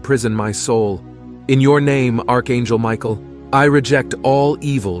trying to imprison my soul. In your name, Archangel Michael, I reject all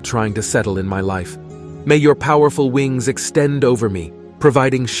evil trying to settle in my life. May your powerful wings extend over me,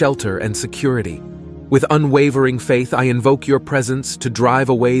 providing shelter and security. With unwavering faith, I invoke your presence to drive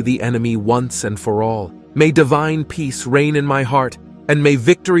away the enemy once and for all. May divine peace reign in my heart, and may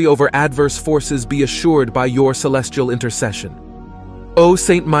victory over adverse forces be assured by your celestial intercession. O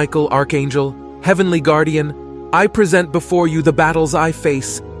Saint Michael, Archangel, Heavenly Guardian, I present before you the battles I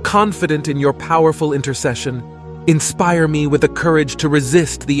face, confident in your powerful intercession. Inspire me with the courage to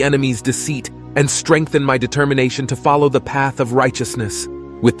resist the enemy's deceit and strengthen my determination to follow the path of righteousness.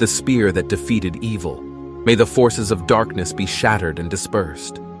 With the spear that defeated evil, may the forces of darkness be shattered and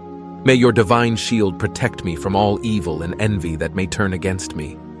dispersed. May your divine shield protect me from all evil and envy that may turn against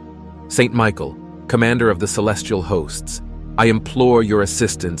me. Saint Michael, commander of the celestial hosts, I implore your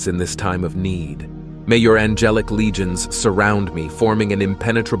assistance in this time of need. May your angelic legions surround me, forming an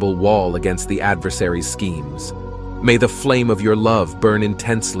impenetrable wall against the adversary's schemes. May the flame of your love burn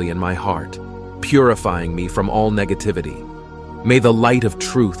intensely in my heart, purifying me from all negativity. May the light of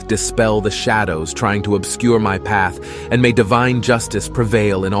truth dispel the shadows trying to obscure my path, and may divine justice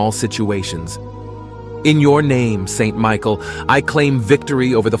prevail in all situations. In your name, Saint Michael, I claim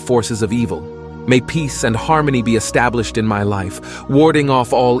victory over the forces of evil. May peace and harmony be established in my life, warding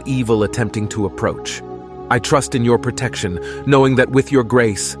off all evil attempting to approach. I trust in your protection, knowing that with your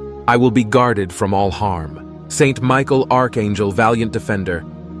grace, I will be guarded from all harm. Saint Michael, Archangel, valiant defender,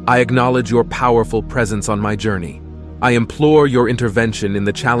 I acknowledge your powerful presence on my journey. I implore your intervention in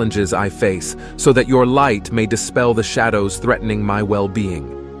the challenges I face, so that your light may dispel the shadows threatening my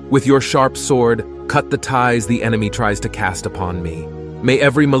well-being. With your sharp sword, cut the ties the enemy tries to cast upon me. May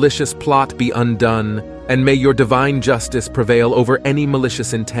every malicious plot be undone, and may your divine justice prevail over any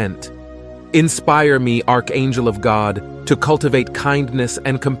malicious intent. Inspire me, Archangel of God, to cultivate kindness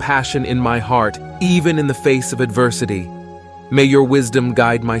and compassion in my heart, even in the face of adversity. May your wisdom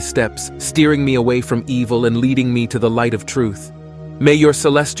guide my steps, steering me away from evil and leading me to the light of truth. May your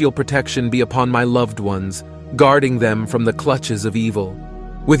celestial protection be upon my loved ones, guarding them from the clutches of evil.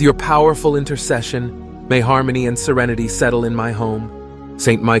 With your powerful intercession, may harmony and serenity settle in my home.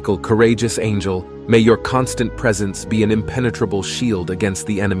 Saint Michael, courageous angel, may your constant presence be an impenetrable shield against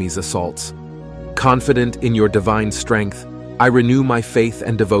the enemy's assaults. Confident in your divine strength, I renew my faith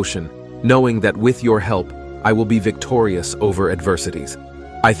and devotion, knowing that with your help, I will be victorious over adversities.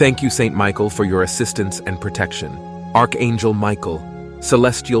 I thank you, Saint Michael, for your assistance and protection. Archangel Michael,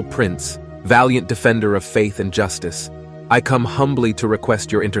 celestial prince, valiant defender of faith and justice, I come humbly to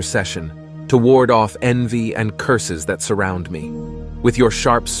request your intercession, to ward off envy and curses that surround me. With your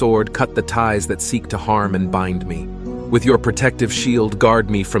sharp sword, cut the ties that seek to harm and bind me. With your protective shield, guard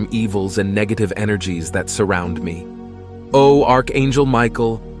me from evils and negative energies that surround me. O Archangel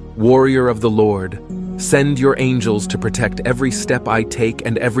Michael, warrior of the Lord, send your angels to protect every step I take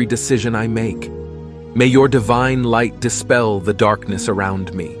and every decision I make. May your divine light dispel the darkness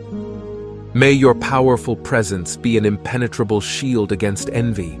around me. May your powerful presence be an impenetrable shield against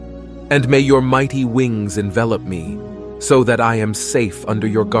envy, and may your mighty wings envelop me, so that I am safe under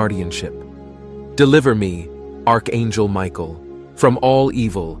your guardianship. Deliver me, Archangel Michael, from all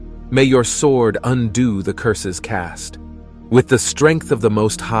evil. May your sword undo the curses cast. With the strength of the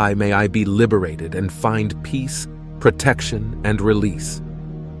Most High, may I be liberated and find peace, protection, and release.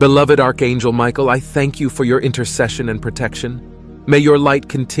 Beloved Archangel Michael, I thank you for your intercession and protection. May your light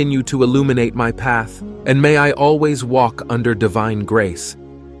continue to illuminate my path, and may I always walk under divine grace.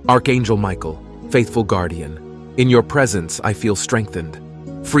 Archangel Michael, faithful guardian, in your presence I feel strengthened.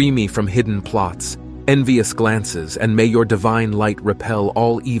 Free me from hidden plots, envious glances, and may your divine light repel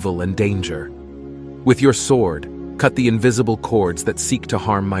all evil and danger. With your sword, cut the invisible cords that seek to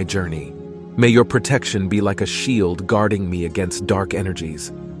harm my journey. May your protection be like a shield guarding me against dark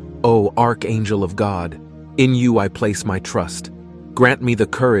energies. O Archangel of God, in you I place my trust. Grant me the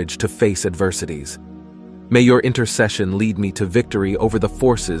courage to face adversities. May your intercession lead me to victory over the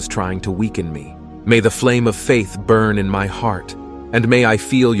forces trying to weaken me. May the flame of faith burn in my heart, and may I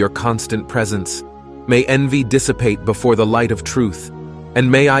feel your constant presence. May envy dissipate before the light of truth,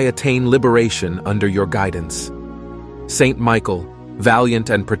 and may I attain liberation under your guidance. Saint Michael, valiant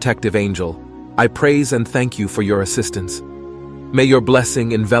and protective angel, I praise and thank you for your assistance. May your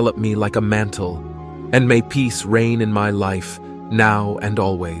blessing envelop me like a mantle, and may peace reign in my life, now and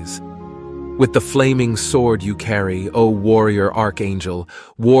always. With the flaming sword you carry, O warrior archangel,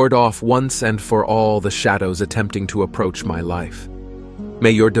 ward off once and for all the shadows attempting to approach my life.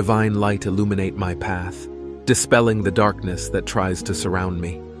 May your divine light illuminate my path, dispelling the darkness that tries to surround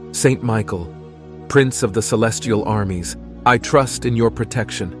me. Saint Michael, Prince of the celestial armies, I trust in your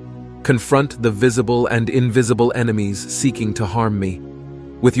protection. Confront the visible and invisible enemies seeking to harm me.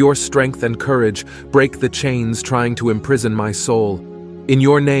 With your strength and courage, break the chains trying to imprison my soul. In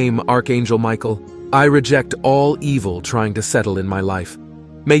your name, Archangel Michael, I reject all evil trying to settle in my life.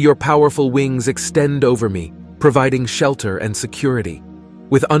 May your powerful wings extend over me, providing shelter and security.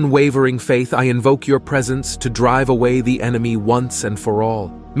 With unwavering faith, I invoke your presence to drive away the enemy once and for all.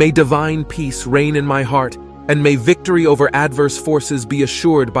 May divine peace reign in my heart, and may victory over adverse forces be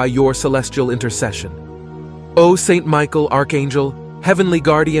assured by your celestial intercession. O Saint Michael, Archangel, Heavenly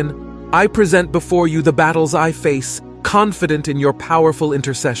Guardian, I present before you the battles I face, confident in your powerful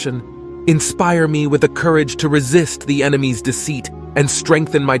intercession. Inspire me with the courage to resist the enemy's deceit and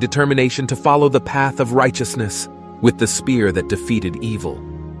strengthen my determination to follow the path of righteousness. With the spear that defeated evil,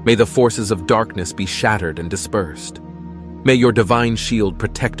 may the forces of darkness be shattered and dispersed. May your divine shield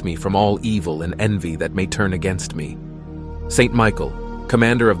protect me from all evil and envy that may turn against me. Saint Michael,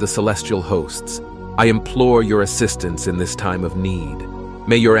 commander of the celestial hosts, I implore your assistance in this time of need.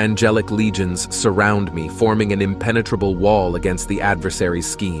 May your angelic legions surround me, forming an impenetrable wall against the adversary's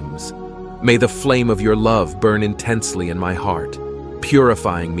schemes. May the flame of your love burn intensely in my heart,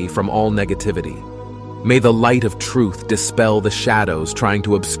 purifying me from all negativity. May the light of truth dispel the shadows trying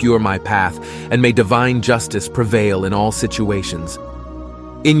to obscure my path, and may divine justice prevail in all situations.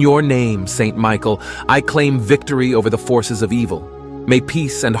 In your name, Saint Michael, I claim victory over the forces of evil. May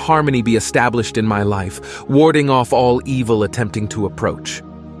peace and harmony be established in my life, warding off all evil attempting to approach.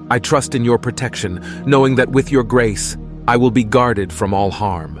 I trust in your protection, knowing that with your grace, I will be guarded from all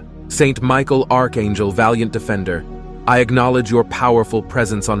harm. Saint Michael, Archangel, valiant defender, I acknowledge your powerful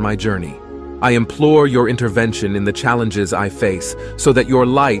presence on my journey. I implore your intervention in the challenges I face, so that your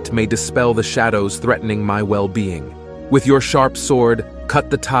light may dispel the shadows threatening my well-being. With your sharp sword,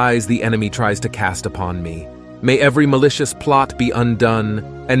 cut the ties the enemy tries to cast upon me. May every malicious plot be undone,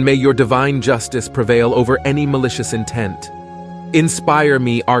 and may your divine justice prevail over any malicious intent. Inspire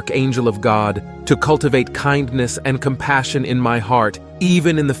me, Archangel of God, to cultivate kindness and compassion in my heart,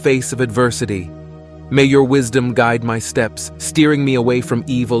 even in the face of adversity. May your wisdom guide my steps, steering me away from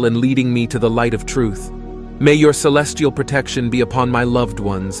evil and leading me to the light of truth. May your celestial protection be upon my loved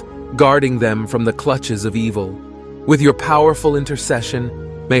ones, guarding them from the clutches of evil. With your powerful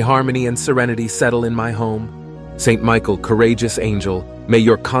intercession, may harmony and serenity settle in my home. Saint Michael, courageous angel, may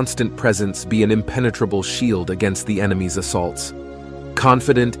your constant presence be an impenetrable shield against the enemy's assaults.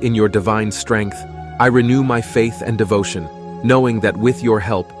 Confident in your divine strength, I renew my faith and devotion, knowing that with your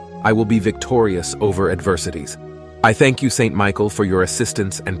help, I will be victorious over adversities. I thank you, Saint Michael, for your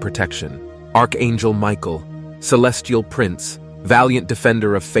assistance and protection. Archangel Michael, celestial prince, valiant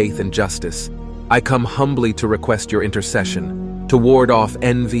defender of faith and justice, I come humbly to request your intercession, to ward off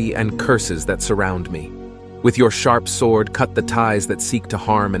envy and curses that surround me. With your sharp sword, cut the ties that seek to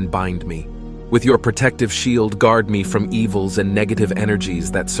harm and bind me. With your protective shield, guard me from evils and negative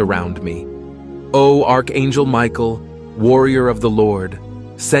energies that surround me. O Archangel Michael, warrior of the Lord,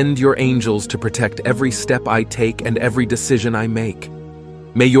 send your angels to protect every step I take and every decision I make.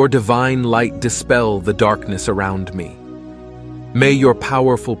 May your divine light dispel the darkness around me. May your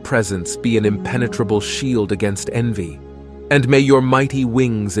powerful presence be an impenetrable shield against envy, and may your mighty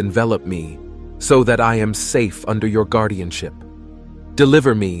wings envelop me, so that I am safe under your guardianship.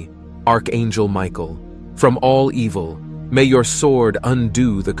 Deliver me, Archangel Michael, from all evil. May your sword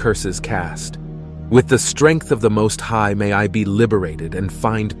undo the curses cast. With the strength of the Most High, may I be liberated and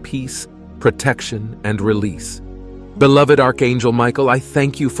find peace, protection, and release. Beloved Archangel Michael, I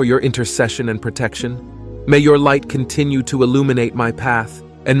thank you for your intercession and protection. May your light continue to illuminate my path,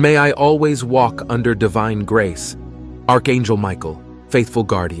 and may I always walk under divine grace. Archangel Michael, faithful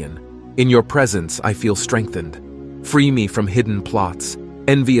guardian, in your presence I feel strengthened. Free me from hidden plots,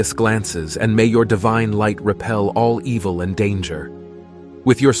 envious glances, and may your divine light repel all evil and danger.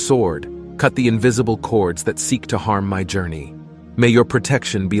 With your sword, cut the invisible cords that seek to harm my journey. May your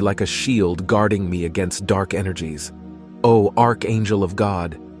protection be like a shield guarding me against dark energies. O Archangel of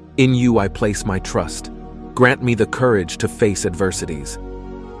God, in you I place my trust. Grant me the courage to face adversities.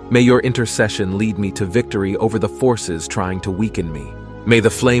 May your intercession lead me to victory over the forces trying to weaken me. May the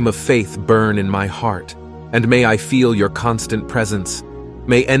flame of faith burn in my heart, and may I feel your constant presence.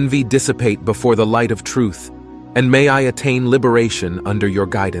 May envy dissipate before the light of truth, and may I attain liberation under your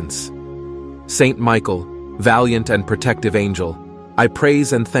guidance. Saint Michael, valiant and protective angel, I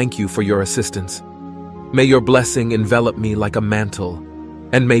praise and thank you for your assistance. May your blessing envelop me like a mantle,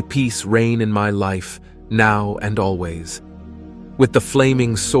 and may peace reign in my life, now and always. With the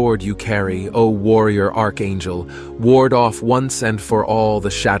flaming sword you carry, O warrior archangel, ward off once and for all the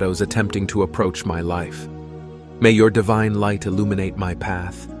shadows attempting to approach my life. May your divine light illuminate my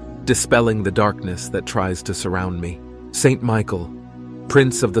path, dispelling the darkness that tries to surround me. Saint Michael,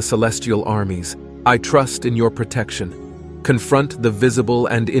 Prince of the celestial armies, I trust in your protection. Confront the visible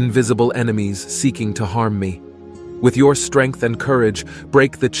and invisible enemies seeking to harm me. With your strength and courage,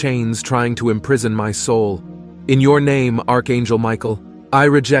 break the chains trying to imprison my soul. In your name, Archangel Michael, I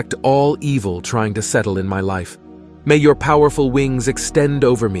reject all evil trying to settle in my life. May your powerful wings extend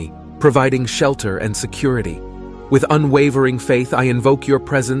over me, providing shelter and security. With unwavering faith, I invoke your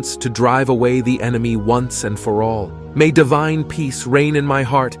presence to drive away the enemy once and for all. May divine peace reign in my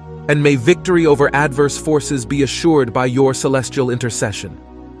heart, and may victory over adverse forces be assured by your celestial intercession.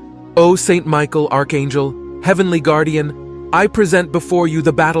 O Saint Michael, Archangel, Heavenly Guardian, I present before you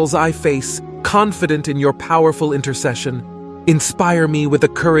the battles I face, confident in your powerful intercession. Inspire me with the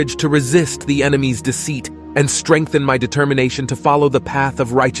courage to resist the enemy's deceit and strengthen my determination to follow the path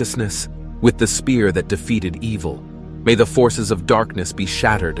of righteousness. With the spear that defeated evil, may the forces of darkness be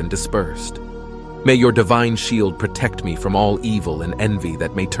shattered and dispersed. May your divine shield protect me from all evil and envy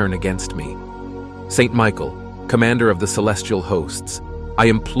that may turn against me. Saint Michael, commander of the celestial hosts, I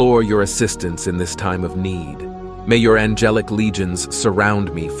implore your assistance in this time of need. May your angelic legions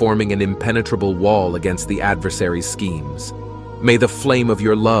surround me, forming an impenetrable wall against the adversary's schemes. May the flame of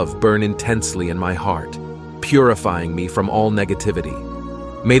your love burn intensely in my heart, purifying me from all negativity.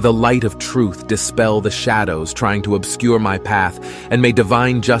 May the light of truth dispel the shadows trying to obscure my path, and may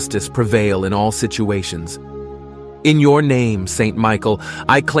divine justice prevail in all situations. In your name, Saint Michael,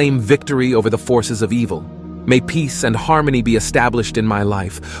 I claim victory over the forces of evil. May peace and harmony be established in my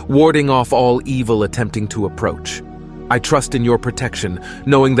life, warding off all evil attempting to approach. I trust in your protection,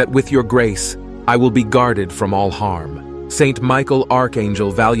 knowing that with your grace, I will be guarded from all harm. Saint Michael,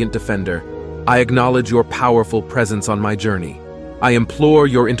 Archangel, valiant defender, I acknowledge your powerful presence on my journey. I implore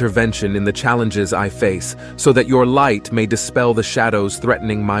your intervention in the challenges I face, so that your light may dispel the shadows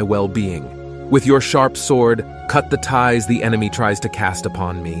threatening my well-being. With your sharp sword, cut the ties the enemy tries to cast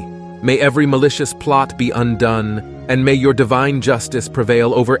upon me. May every malicious plot be undone, and may your divine justice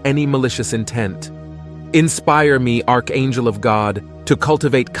prevail over any malicious intent. Inspire me, Archangel of God, to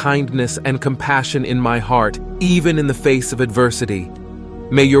cultivate kindness and compassion in my heart, even in the face of adversity.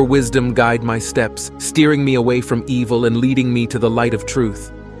 May your wisdom guide my steps, steering me away from evil and leading me to the light of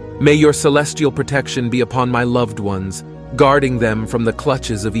truth. May your celestial protection be upon my loved ones, guarding them from the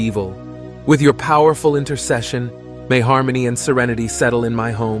clutches of evil. With your powerful intercession, may harmony and serenity settle in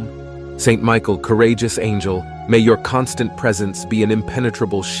my home. Saint Michael, courageous angel, may your constant presence be an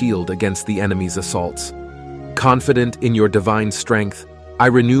impenetrable shield against the enemy's assaults. Confident in your divine strength, I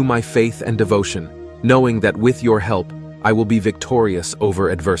renew my faith and devotion, knowing that with your help, I will be victorious over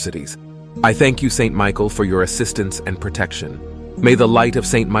adversities. I thank you, Saint Michael, for your assistance and protection. May the light of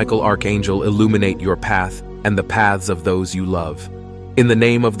Saint Michael Archangel illuminate your path and the paths of those you love. In the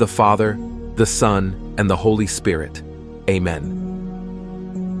name of the Father, the Son, and the Holy Spirit. Amen.